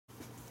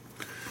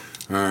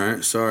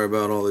Alright, sorry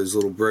about all these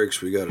little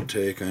breaks we got to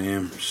take. I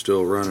am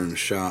still running the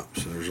shop,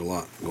 so there's a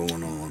lot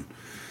going on.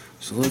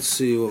 So let's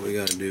see what we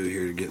got to do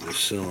here to get this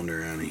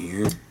cylinder out of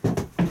here.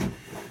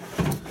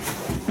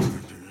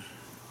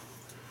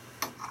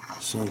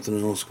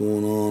 Something else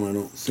going on I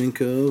don't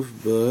think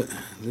of, but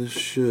this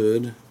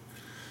should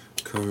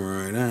come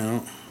right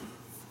out.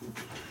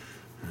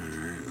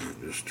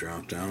 Alright, just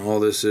drop down. All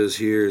this is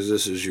here is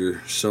this is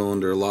your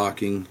cylinder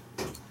locking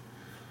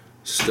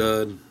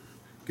stud.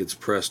 Gets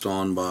pressed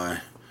on by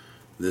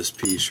this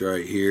piece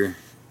right here.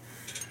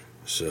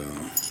 So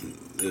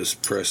this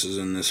presses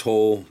in this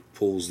hole,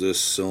 pulls this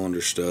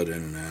cylinder stud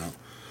in and out.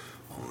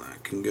 All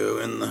that can go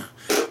in the...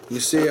 You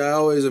see, I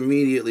always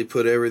immediately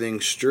put everything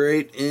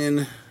straight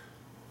in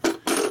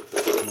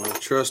my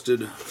trusted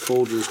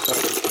Folgers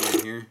coffee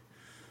can here.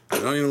 I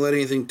don't even let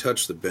anything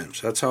touch the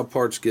bench. That's how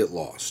parts get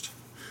lost.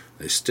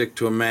 They stick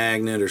to a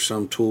magnet or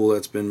some tool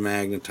that's been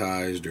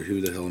magnetized or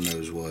who the hell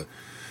knows what.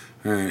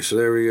 Alright, so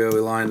there we go. We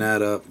line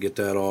that up, get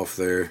that off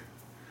there.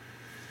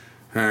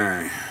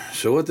 Alright,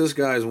 so what this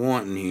guy's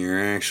wanting here,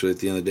 actually, at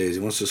the end of the day, is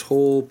he wants this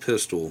whole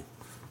pistol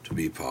to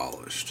be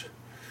polished.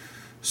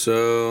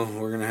 So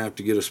we're going to have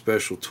to get a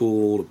special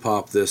tool to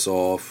pop this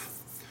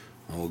off.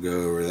 I'll go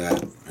over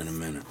that in a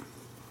minute.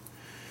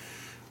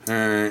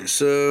 Alright,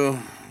 so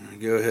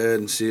go ahead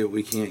and see if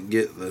we can't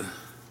get the...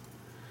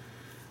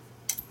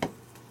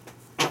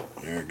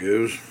 There it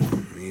goes.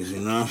 Easy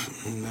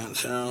enough. And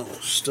that's how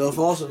stuff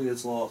also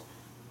gets lost.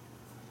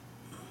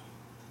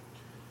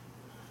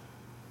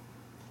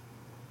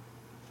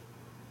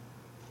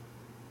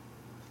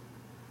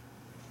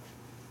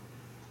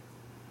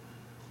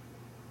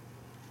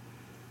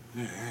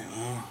 Alright,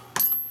 well,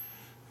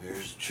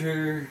 there's the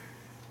trigger.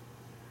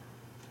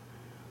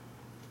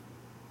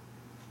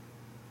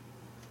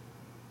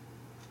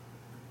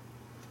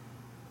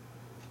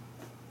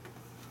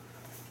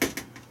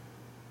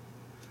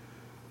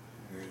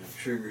 There's a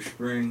trigger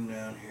spring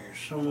down here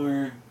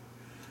somewhere.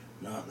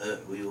 Not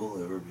that we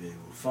will ever be able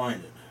to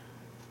find it.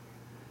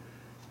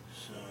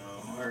 So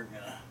we're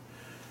gonna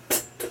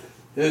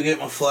go get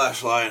my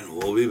flashlight and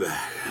we'll be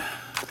back.